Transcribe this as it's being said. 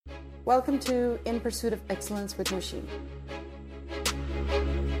Welcome to In Pursuit of Excellence with Nosheen.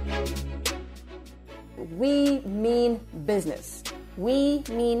 We mean business. We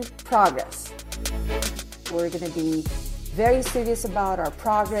mean progress. We're going to be very serious about our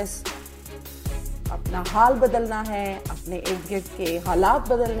progress. अपना हाल बदलना है, अपने इर्द-गिर्द के हालात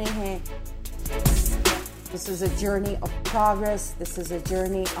बदलने हैं. This is a journey of progress. This is a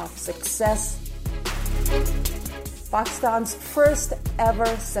journey of success. Pakistan's first ever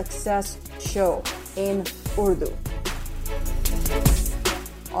success show in Urdu.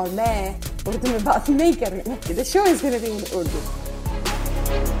 और मैं उर्दू में बात नहीं कर रही हूँ. The show is going to be in Urdu.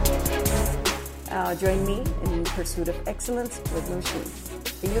 Join me in Pursuit of Excellence with Nosheen.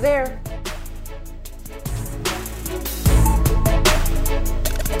 See you there.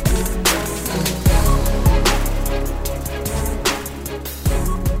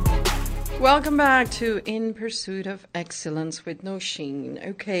 Welcome back to In Pursuit of Excellence with Nosheen.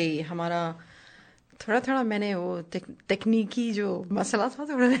 Okay, हमारा थोड़ा मैंने वो तकनीकी जो मसला था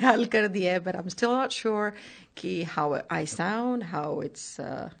थोड़ा हल कर दिया है, but I'm still not sure कि how I sound, how it's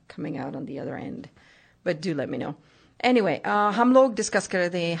coming out on the other end. But do let me know. Anyway, हम लोग discuss कर रहे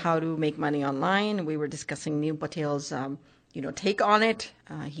थे how to make money online. We were discussing Neil Patel's take on it.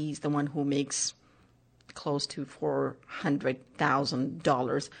 He's the one who makes close to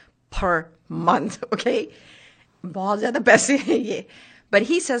 $400,000 per month, okay? बहुत ज़्यादा पैसे हैं ये. But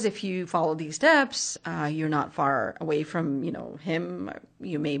he says if you follow these steps, you're not far away from, him.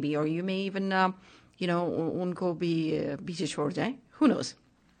 You may be, or you may even, उनको भी पीछे छोड़ जाए. Who knows?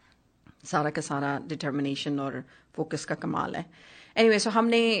 सारा का सारा determination और focus का कमाल है. Anyway, so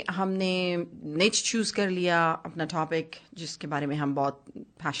हमने niche choose कर लिया, अपना topic जिसके बारे में हम बहुत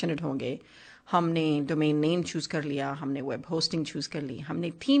passionate होंगे. हमने domain name choose कर लिया, हमने web hosting choose कर ली,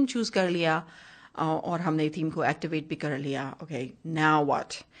 हमने theme choose कर लिया, और हमने theme को activate भी कर लिया. Okay, now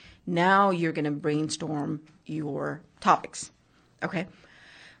what? Now you're going to brainstorm your topics. Okay.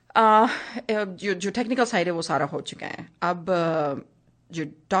 जो technical side है वो सारा हो चुका है. अब जो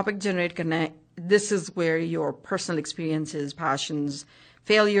topic generate करना है, this is where your personal experiences, passions,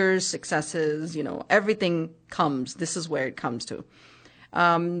 failures, successes, everything comes. This is where it comes to.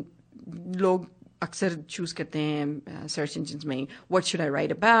 लोग अक्सर choose करते हैं search engines में, what should I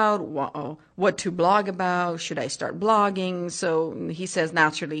write about, what to blog about, should I start blogging? So he says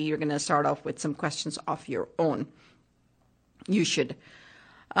naturally you're going to start off with some questions of your own. You should.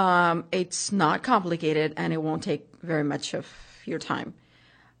 It's not complicated and it won't take very much of your time.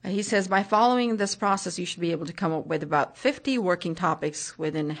 He says by following this process you should be able to come up with about 50 working topics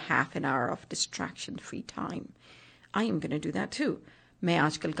within half an hour of distraction-free time. I am going to do that too. मैं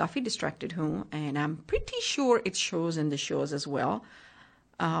आजकल काफ़ी distracted हूँ and I'm pretty sure it shows in the shows as well.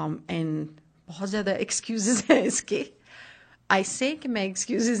 And बहुत ज़्यादा excuses हैं इसके. I say कि मैं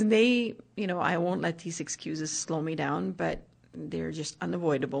excuses नहीं, I won't let these excuses slow me down, but they're just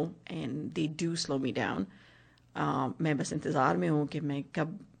unavoidable and they do slow me down. मैं बस इंतज़ार में हूँ कि मैं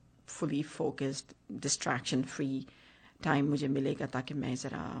कब fully focused, distraction free time मुझे मिलेगा ताकि मैं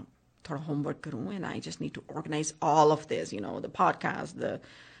ज़रा थोड़ा homework करूँ, and I just need to organize all of this, the podcast,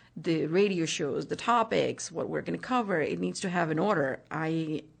 the radio shows, the topics, what we're going to cover. It needs to have an order.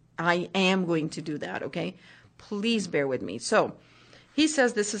 I am going to do that, okay? Please bear with me. So he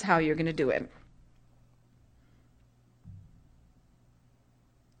says this is how you're going to do it.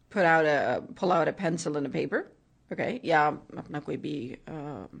 Pull out a pencil and a paper, okay? या अपना कोई भी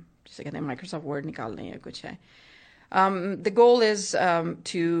जैसे कहते हैं Microsoft Word निकाल लें या कुछ है. The goal is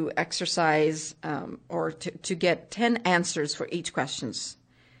to exercise or to get 10 answers for each questions.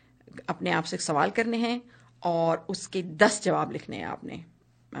 अपने आप से सवाल करने हैं और उसके 10 जवाब लिखने हैं आपने.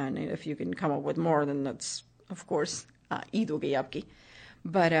 And if you can come up with more, then that's, of course, Eid हो गई आपकी.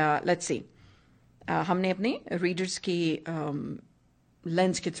 But let's see. हमने अपने readers की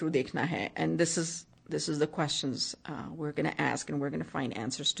lens के through देखना है. And this is the questions we're going to ask, and we're going to find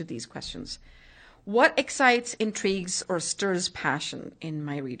answers to these questions. What excites, intrigues, or stirs passion in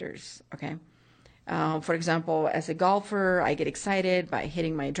my readers? Okay. For example, as a golfer, I get excited by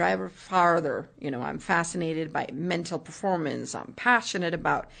hitting my driver farther. I'm fascinated by mental performance. I'm passionate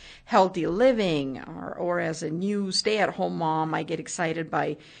about healthy living. Or as a new stay-at-home mom, I get excited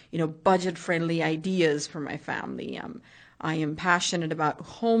by, budget-friendly ideas for my family. I am passionate about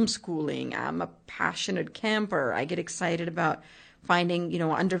homeschooling. I'm a passionate camper. I get excited about finding,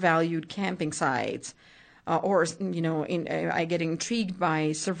 undervalued camping sites, I get intrigued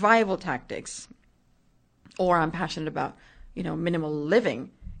by survival tactics, or I'm passionate about, minimal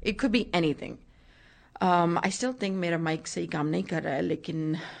living. It could be anything. I still think मेरा mic सही काम नहीं कर रहा है,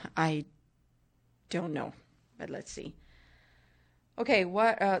 लेकिन I don't know. But let's see. Okay,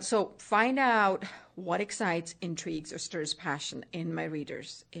 so find out what excites, intrigues, or stirs passion in my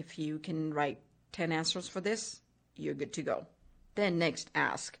readers. If you can write 10 answers for this, you're good to go. Then next,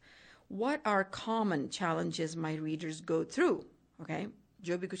 ask, what are common challenges my readers go through? Okay,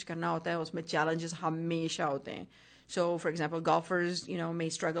 जो भी कुछ करना होता है उसमें challenges हमेशा होते हैं. So, for example, golfers, may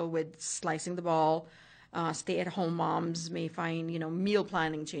struggle with slicing the ball. Stay-at-home moms may find, meal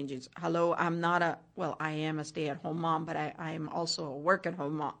planning changes. Hello, I am a stay-at-home mom, but I am also a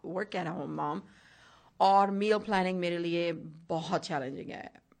work-at-home mom. और meal planning मेरे लिए बहुत challenging है.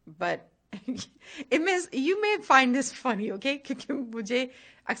 But you may find this funny, okay? क्योंकि मुझे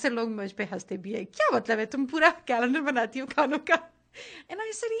अक्सर लोग मुझ पे हंसते भी है. क्या मतलब है तुम पूरा कैलेंडर बनाती हो खानों का? And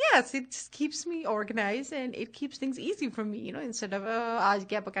I said, yes, it just keeps me organized and it keeps things easy for me, instead of, आज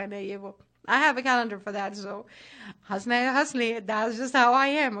क्या पकाना है ये वो. I have a calendar for that, so hustling, that's just how I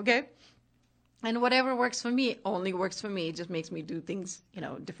am, okay? And whatever works for me only works for me. It just makes me do things,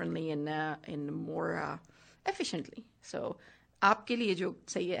 differently and more efficiently. So, आपके लिए जो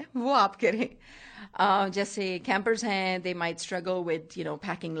सही है वो आप करें. जैसे campers हैं, they might struggle with,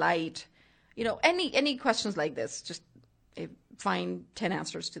 packing light. Any questions like this, just find 10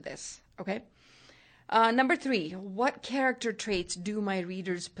 answers to this, okay? Number 3, what character traits do my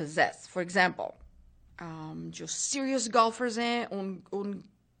readers possess? For example, जो serious golfers हैं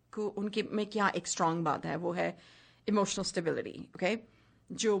उनके में क्या एक strong बात है वो है emotional stability, okay?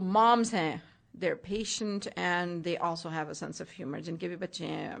 जो moms हैं, they're patient and they also have a sense of humor. जिनके भी बच्चे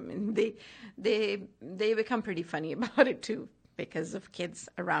हैं, I mean, they become pretty funny about it too because of kids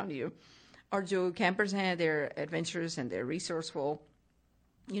around you. और जो campers हैं, they're adventurous and they're resourceful.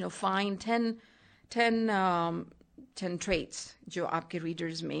 Find 10 traits जो आपके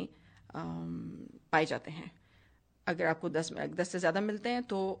readers में पाए जाते हैं. अगर आपको 10 से ज़्यादा मिलते हैं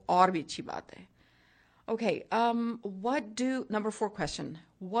तो और भी अच्छी बात है. Okay, number 4 question.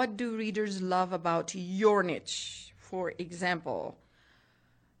 What do readers love about your niche? For example,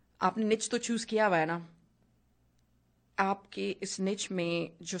 आपने niche तो choose किया हुआ है ना? आपके इस niche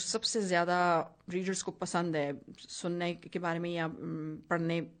में जो सबसे ज़्यादा readers को पसंद है सुनने के बारे में या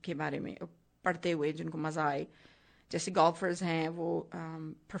पढ़ने के बारे में पढ़ते हुए जिनको मज़ा आए, जैसे golfers हैं वो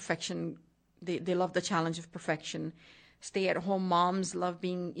perfection, they love the challenge of perfection. Stay-at-home moms love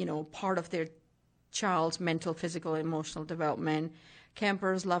being, part of their child's mental, physical, emotional development.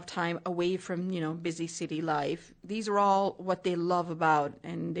 Campers love time away from, busy city life. These are all what they love about,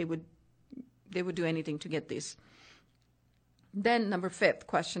 and they would do anything to get this. Then number 5th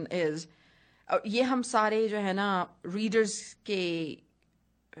question is, ये हम सारे जो है ना readers के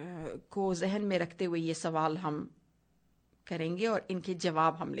को जहन में रखते हुए ये सवाल हम करेंगे और इनके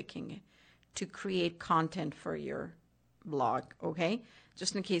जवाब हम लिखेंगे to create content for your blog, okay?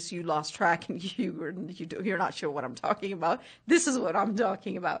 Just in case you lost track and you're not sure what I'm talking about, this is what I'm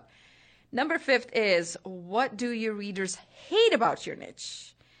talking about. Number 5th is, what do your readers hate about your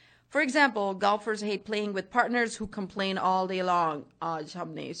niche? For example, golfers hate playing with partners who complain all day long. आज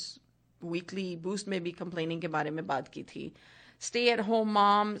हमने इस weekly boost में भी complaining के बारे में बात की थी. Stay-at-home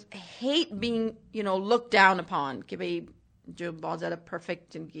moms hate being, looked down upon. कि भाई जो बहुत ज़्यादा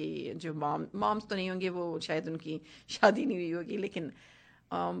perfect जिनकी जो moms तो नहीं होंगे वो शायद उनकी शादी नहीं हुई होगी लेकिन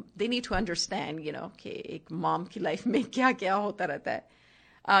they need to understand, कि एक mom की life में क्या क्या होता रहता है.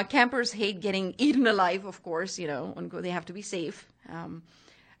 Campers hate getting eaten alive, of course, उनको they have to be safe.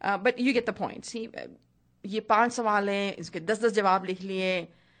 But you get the point. See, ये 5 सवाल हैं, इसके 10-10 जवाब लिख लिए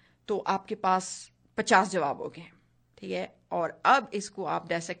तो आपके पास 50 जवाब हो गए, ठीक है? और अब इसको आप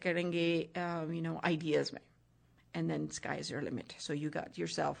dissect करेंगे, ideas में. And then sky is your limit. So you got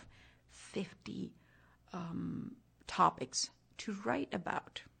yourself 50 topics to write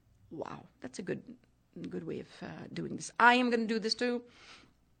about. Wow, that's a good way of doing this. I am going to do this too.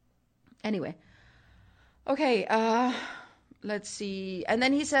 Anyway, okay. Let's see. And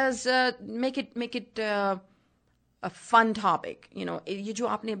then he says, make it a fun topic. ये जो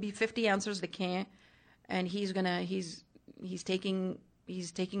आपने अभी 50 answers लिखे हैं, and he's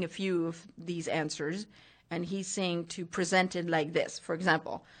taking a few of these answers, and he's saying to present it like this. For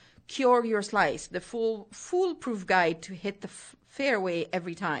example, cure your slice, the foolproof guide to hit the fairway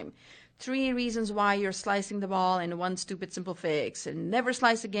every time. 3 reasons why you're slicing the ball and 1 stupid simple fix. And never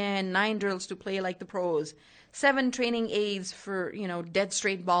slice again. 9 drills to play like the pros. 7 training aids for, dead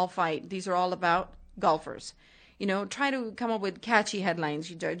straight ball fight. These are all about golfers. Try to come up with catchy headlines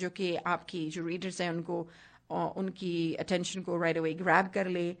जो कि आपकी जो readers हैं उनको उनकी attention को right away grab कर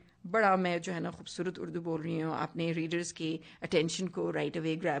ले. बड़ा मैं जो है ना खूबसूरत उर्दू बोल रही हूँ, अपने readers की attention को right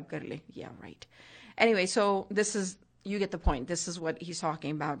away grab कर ले. Yeah, right. Anyway, so you get the point. This is what he's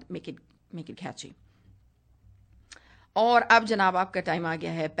talking about. Make it catchy. और अब जनाब आपका टाइम आ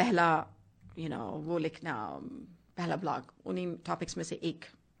गया है पहला वो लिखना, पहला ब्लॉग उन्हीं टॉपिक्स में से एक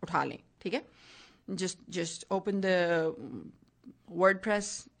उठा लें, ठीक है? just open the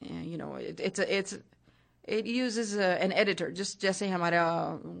WordPress, it uses an editor, just जैसे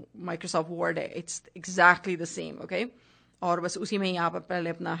हमारा Microsoft Word है, it's exactly the same, okay? और बस उसी में ही आप पहले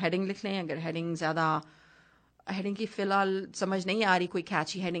अपना हेडिंग लिख लें. अगर हेडिंग की फ़िलहाल समझ नहीं आ रही कोई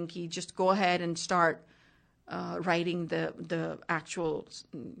कैची हेडिंग की, just go ahead and start writing the actual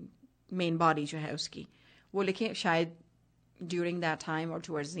main body जो है उसकी, वो लिखें. शायद during that time or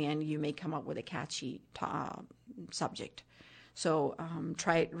towards the end you may come up with a catchy subject. So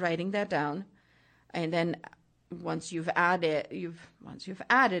try writing that down, and then once you've added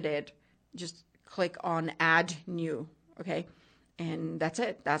it, just click on add new, okay? And that's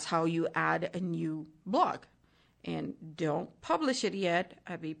it. That's how you add a new blog. And don't publish it yet.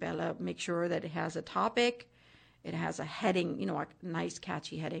 Abhi pehla make sure that it has a topic, it has a heading, a nice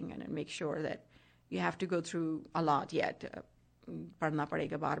catchy heading, and make sure that you have to go through a lot yet. पढ़ना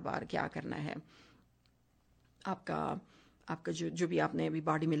पड़ेगा बार बार क्या करना है. आपका जो भी आपने अभी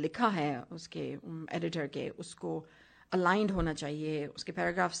बॉडी में लिखा है उसके एडिटर के, उसको अलाइंड होना चाहिए, उसके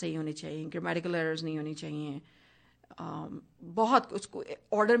पैराग्राफ सही होने चाहिए, ग्रामेटिकल एरर्स नहीं होनी चाहिए, बहुत उसको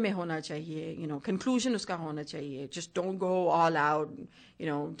ऑर्डर में होना चाहिए, कंक्लूजन उसका होना चाहिए. Just don't go all out,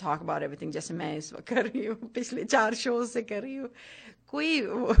 talk about everything जैसे मैं इस वक्त कर रही हूँ, पिछले 4 शोज से कर रही हूँ. कोई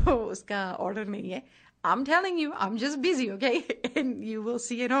उसका ऑर्डर नहीं है. I'm telling you, I'm just busy, okay? And you will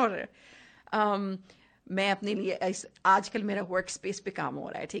see an order. मैं अपने लिए आजकल मेरा वर्क स्पेस पे काम हो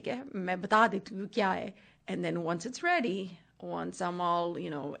रहा है, ठीक है? मैं बता देती हूँ क्या है. And then once it's ready, once I'm all,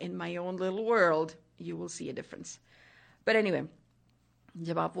 in my own little world, you will see a difference. But anyway,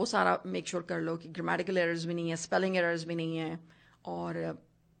 जब आप वो सारा make sure कर लो कि grammatical errors भी नहीं है, spelling errors भी नहीं है, और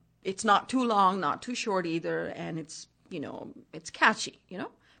it's not too long, not too short either, and it's, it's catchy,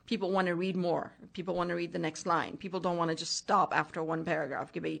 People want to read more. People want to read the next line. People don't want to just stop after one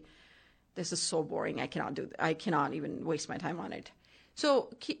paragraph. This is so boring. I cannot even waste my time on it. So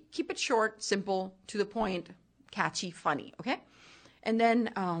keep it short, simple, to the point, catchy, funny, okay? And then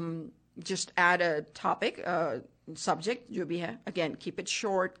just add a topic, subject, jo bhi hai. Again, keep it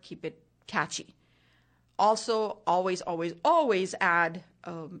short, keep it catchy. Also, always add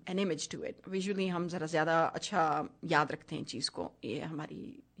an image to it. Visually, हम ज़रा ज़्यादा अच्छा याद रखते हैं चीज़ को. ये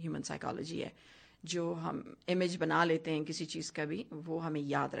हमारी ह्यूमन साइकोलॉजी है. जो हम इमेज बना लेते हैं किसी चीज़ का भी, वो हमें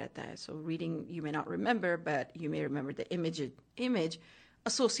याद रहता है. So reading, you may not remember, but you may remember the image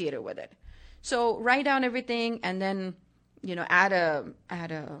associated with it. So write down everything, and then add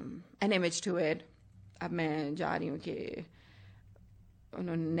an image to it. अब मैं जा रही हूँ कि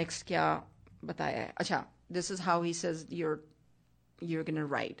उन्होंने next क्या बताया है. अच्छा, this is how he says you're going to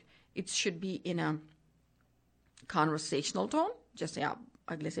write. It should be in a conversational tone, जैसे आप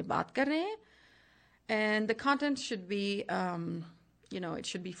अगले से बात कर रहे हैं. And the content should be, it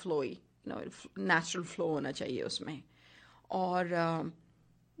should be flowy. Natural flow होना चाहिए उसमें. और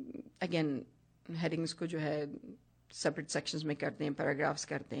again, headings को जो है separate sections में करते हैं, paragraphs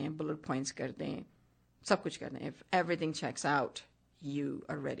करते हैं, bullet points करते हैं, सब कुछ करते हैं. If everything checks out, you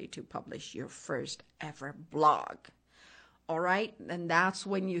are ready to publish your first ever blog. All right? And that's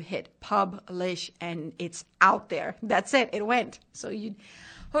when you hit publish and it's out there. That's it. It went. So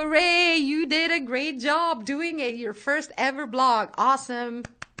hooray, you did a great job doing it. Your first ever blog. Awesome.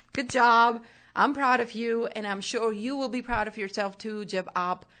 Good job. I'm proud of you, and I'm sure you will be proud of yourself too जब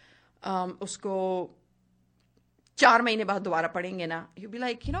आप उसको 4 महीने बाद दोबारा पढ़ेंगे ना. You'll be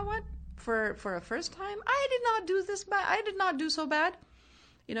like, you know what? For a first time, I did not do this bad. I did not do so bad.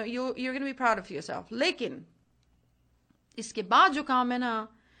 You're going to be proud of yourself. लेकिन इसके बाद जो काम है ना,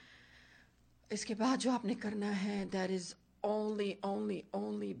 इसके बाद जो आपने करना है, that is only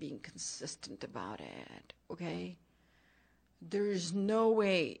being consistent about it, okay? There's no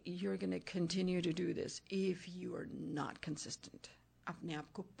way you're going to continue to do this if you are not consistent. अपने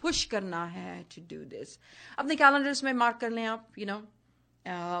आप को push करना है to do this. अपने calendars में mark कर लें आप,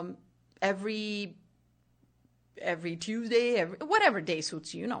 every Tuesday, whatever day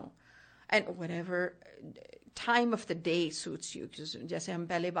suits you, and whatever time of the day suits you. जैसे हम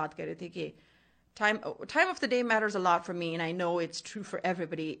पहले बात कर रहे थे कि time of the day matters a lot for me, and I know it's true for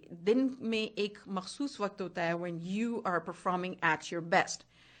everybody. दिन में एक मखसूस वक्त होता है when you are performing at your best.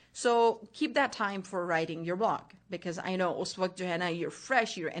 So keep that time for writing your blog, because I know उस वक्त जो है ना, you're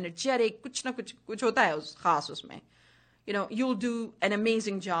fresh, you're energetic, कुछ ना कुछ होता है उस खास उसमें. You'll do an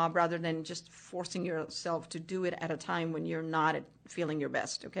amazing job rather than just forcing yourself to do it at a time when you're not feeling your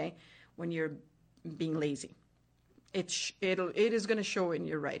best, okay? When you're being lazy. it is going to show in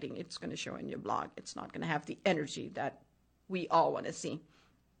your writing. It's going to show in your blog. It's not going to have the energy that we all want to see.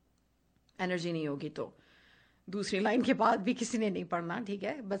 Energy नहीं होगी तो दूसरी line के बाद भी किसी ने नहीं पढ़ना, ठीक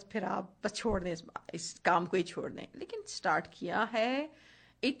है, बस फिर आप बस छोड़ दें, इस काम को ही छोड़ दें. लेकिन स्टार्ट किया है,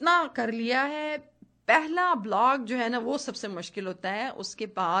 इतना कर लिया है. पहला ब्लॉग जो है ना वो सबसे मुश्किल होता है, उसके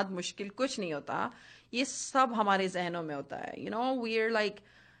बाद मुश्किल कुछ नहीं होता. ये सब हमारे जहनों में होता है. You know we are like,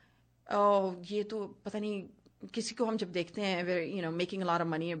 ये तो पता नहीं, किसी को हम जब देखते हैं you know making a lot of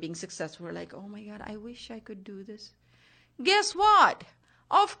money और being successful, like oh my God I wish I could do this. Guess what?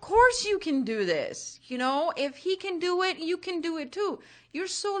 Of course you can do this. You know, if he can do it, you can do it too.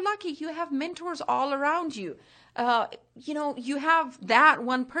 You're so lucky. You have mentors all around you. You know, you have that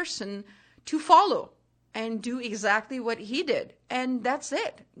one person to follow and do exactly what he did. And that's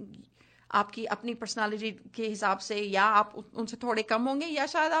it. आपकी अपनी personality के हिसाब से या आप उनसे थोड़े कम होंगे या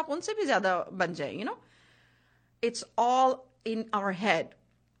शायद आप उनसे भी ज्यादा बन जाए. You know, it's all in our head.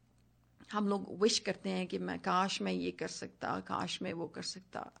 हम लोग विश करते हैं कि काश मैं ये कर सकता, काश मैं वो कर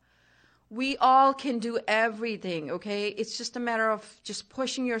सकता. We all can do everything, okay? It's just a matter of just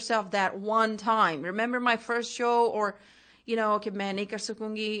pushing yourself that one time. Remember my first show, or you know कि मैं नहीं कर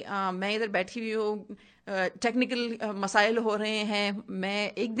सकूंगी, मैं इधर बैठी हुई हूँ, टेक्निकल मसाइल हो रहे हैं.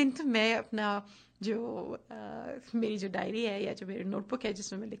 मैं एक दिन तो मैं अपना जो मेरी जो डायरी है या जो मेरी नोटबुक है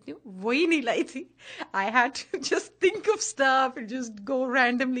जिसमें मैं लिखती हूँ वही नहीं लाई थी. I had to just think of stuff and just go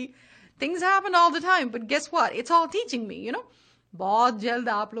randomly. Things happen all the time, but guess what? It's all teaching me, you know. बहुत जल्द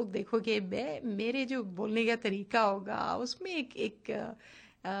आप लोग देखोगे मेरे जो बोलने का तरीका होगा उसमें एक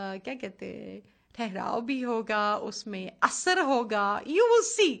क्या कहते हैं, ठहराव भी होगा, उसमें असर होगा. You will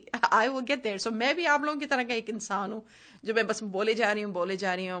see. I will get there. So मैं भी आप लोगों की तरह का एक इंसान हूँ जो मैं बस बोले जा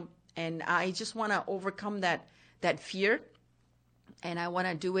रही हूँ and I just want to overcome that fear. And I want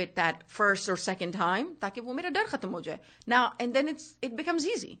to do it that first or second time ताकि वो मेरा डर खत्म हो जाए. Now and then it becomes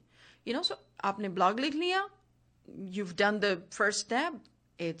easy. You know, so आपने blog लिख लिया, you've done the first step,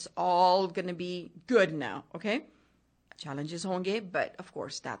 it's all going to be good now, okay? Challenges होंगे, but of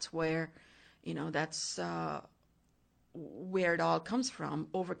course that's where, you know, that's where it all comes from,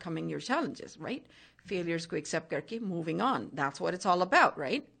 overcoming your challenges, right? Failures को accept करके moving on. That's what it's all about,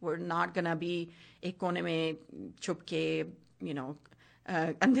 right? We're not going to be एक कोने में छुप के, you know,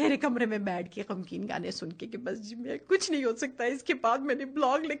 अंधेरे कमरे में बैठ के गमगीन गाने सुन के कि बस जी मैं कुछ नहीं हो सकता, इसके बाद मैंने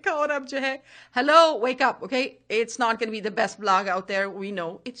ब्लॉग लिखा और अब जो है hello wake up. Okay, it's not gonna be the best blog out there, we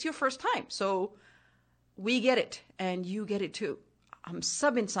know, it's your first time, so we get it and you get it too. हम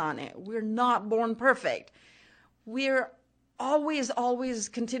सब इंसान हैं, we are not born perfect, we are always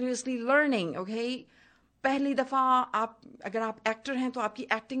continuously learning. Okay, पहली दफा अगर आप actor हैं तो आपकी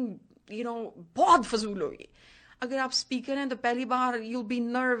एक्टिंग यू नो बहुत फजूल होगी. अगर आप स्पीकर हैं तो पहली बार you'll be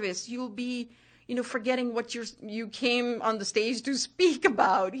nervous, you'll be, you know, forgetting what you came on the stage to speak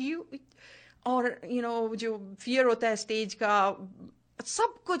about. और you know जो fear होता है stage का,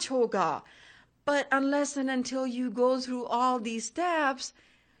 सब कुछ होगा. But unless and until you go through all these steps,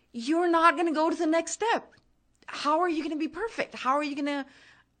 you're not going to go to the next step. How are you going to be perfect? How are you going to,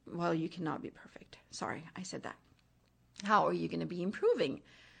 well, you cannot be perfect. Sorry, I said that. How are you going to be improving?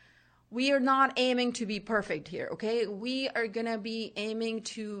 We are not aiming to be perfect here, okay? We are going to be aiming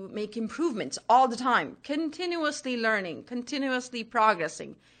to make improvements all the time, continuously learning, continuously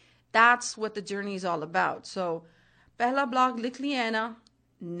progressing. That's what the journey is all about. So, pehla blog likh liya hai na,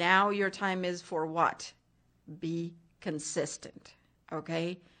 now your time is for what? Be consistent,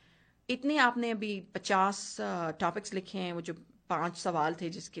 okay? इतने आपने अभी 50 topics लिखे हैं, वो जो 5 सवाल थे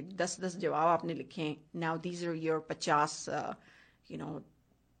जिसके 10-10 जवाब आपने लिखे हैं. Now these are your 50 you know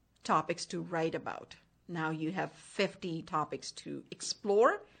topics to write about. Now you have 50 topics to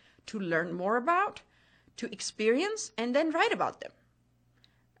explore, to learn more about, to experience, and then write about them.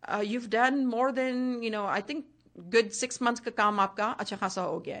 You've done more than, you know, I think good 6 months ka kaam aapka acha khasa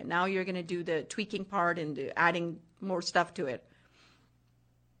ho gaya. Now you're going to do the tweaking part and adding more stuff to it.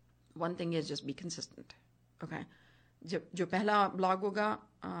 One thing is just be consistent. Okay. जो पहला blog होगा,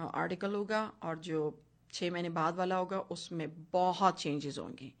 article होगा, और जो 6 महीने बाद वाला होगा उसमें बहुत चेंजेस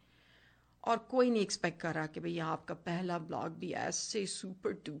होंगे. और कोई नहीं एक्सपेक्ट कर रहा कि भैया आपका पहला ब्लॉग भी ऐसे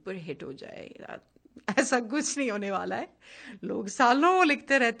सुपर डुपर हिट हो जाए. ऐसा कुछ नहीं होने वाला है. लोग सालों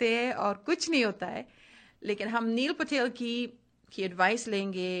लिखते रहते हैं और कुछ नहीं होता है. लेकिन हम नील पटेल की एडवाइस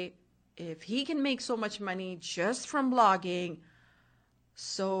लेंगे. If he can make so much money just from blogging,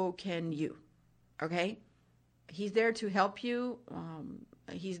 so can you. Okay? He's there to help you.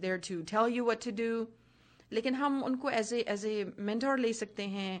 He's there to tell you what to do. लेकिन हम उनको as a mentor ले सकते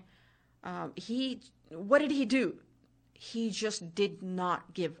हैं. What did he do? He just did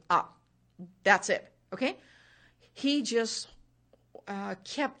not give up. That's it. Okay? he just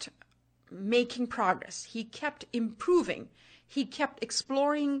kept making progress. He kept improving. He kept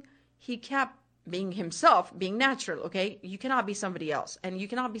exploring. He kept being himself, being natural, okay? You cannot be somebody else. And you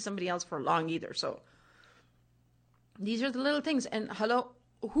cannot be somebody else for long either. So these are the little things. And hello,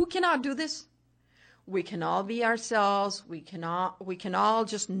 who cannot do this? We can all be ourselves. We can all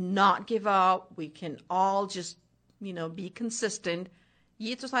just not give up. We can all just, be consistent.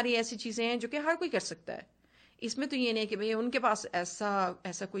 ये तो सारी ऐसी चीजें हैं जो कि हर कोई कर सकता है. इसमें तो ये नहीं कि भाई उनके पास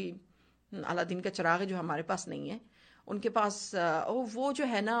ऐसा कोई अलादीन का चिराग है जो हमारे पास नहीं है. उनके पास वो जो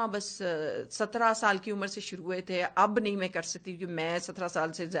है ना बस 17 साल की उम्र से शुरू हुए थे, अब नहीं मैं कर सकती क्योंकि मैं 17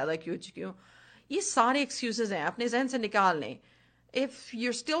 साल से ज्यादा की हो चुकी हूँ. ये सारे एक्सक्यूजेज हैं, अपने जहन से निकाल लें. If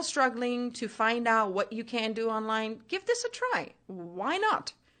you're still struggling to find out what you can do online, give this a try. Why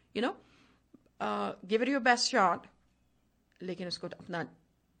not? Give it your best shot. लेकिन उसको अपना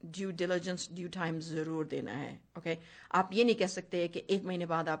ड्यू डिलिजेंस ड्यू टाइम जरूर देना है. ओके आप ये नहीं कह सकते कि 1 महीने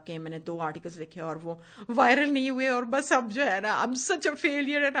बाद आपके मैंने 2 आर्टिकल्स लिखे और वो वायरल नहीं हुए और बस अब जो है ना I'm such a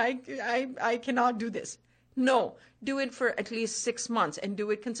failure and I cannot do this. No, do it for at least 6 months and do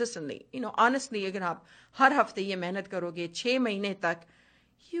it consistently. Honestly, अगर आप हर हफ्ते ये मेहनत करोगे 6 महीने तक,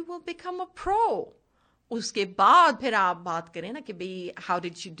 you will become a pro. उसके बाद फिर आप बात करें ना कि भाई how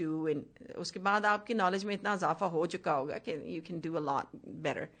did you do, and उसके बाद आपकी नॉलेज में इतना इजाफा हो चुका होगा कि you can do a lot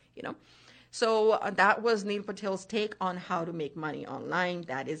better. So that was Neil Patel's take on how to make money online.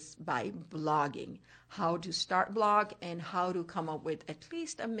 That is by blogging. How to start blog and how to come up with at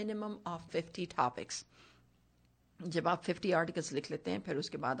least a minimum of 50 topics. जब आप 50 articles लिख लेते हैं फिर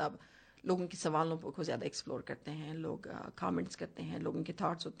उसके बाद आप लोगों के सवालों को ज़्यादा एक्सप्लोर करते हैं, लोग कमेंट्स करते हैं, लोगों के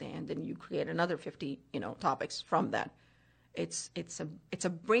थॉट्स होते हैं, then you create another 50 topics from that. It's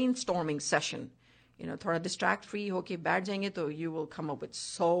a brainstorming session. थोड़ा distract free होके बैठ जाएंगे तो you will come up with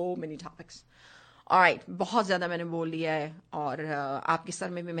so many topics. All right, बहुत ज़्यादा मैंने बोल लिया है और आपके सर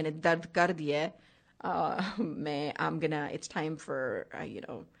में भी मैंने दर्द कर दिया है. It's time for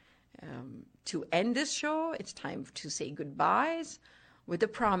to end this show. It's time to say goodbyes with the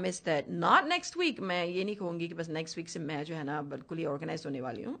promise that not next week. मैं ये नहीं कहूँगी कि बस next week से मैं जो है ना बिल्कुल ही organized होने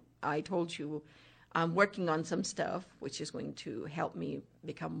वाली हूँ. I told you I'm working on some stuff which is going to help me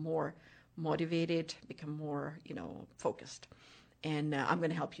become more motivated, become more, focused. And I'm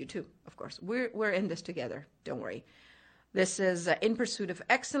going to help you too, of course. We're in this together. Don't worry. This is In Pursuit of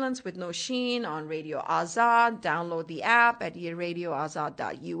Excellence with Nosheen on Radio Azad. Download the app at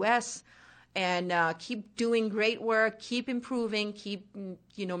radioazad.us. And keep doing great work, keep improving, keep,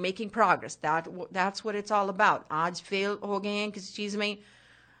 making progress. That's what it's all about. आज fail हो गए हैं किसी चीज़ में,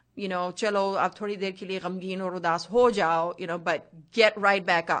 चलो आप थोड़ी देर के लिए गमगीन और उदास हो जाओ, but get right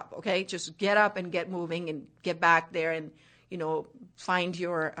back up, okay? Just get up and get moving and get back there and, find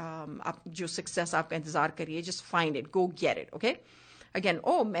your, जो success आपका इंतजार करिए, just find it, go get it, okay? Again,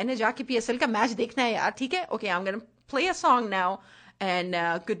 मैंने जाके PSL का मैच देखना है यार, ठीक है? Okay, I'm going to play a song now. And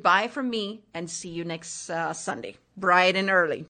goodbye from me, and see you next Sunday, bright and early.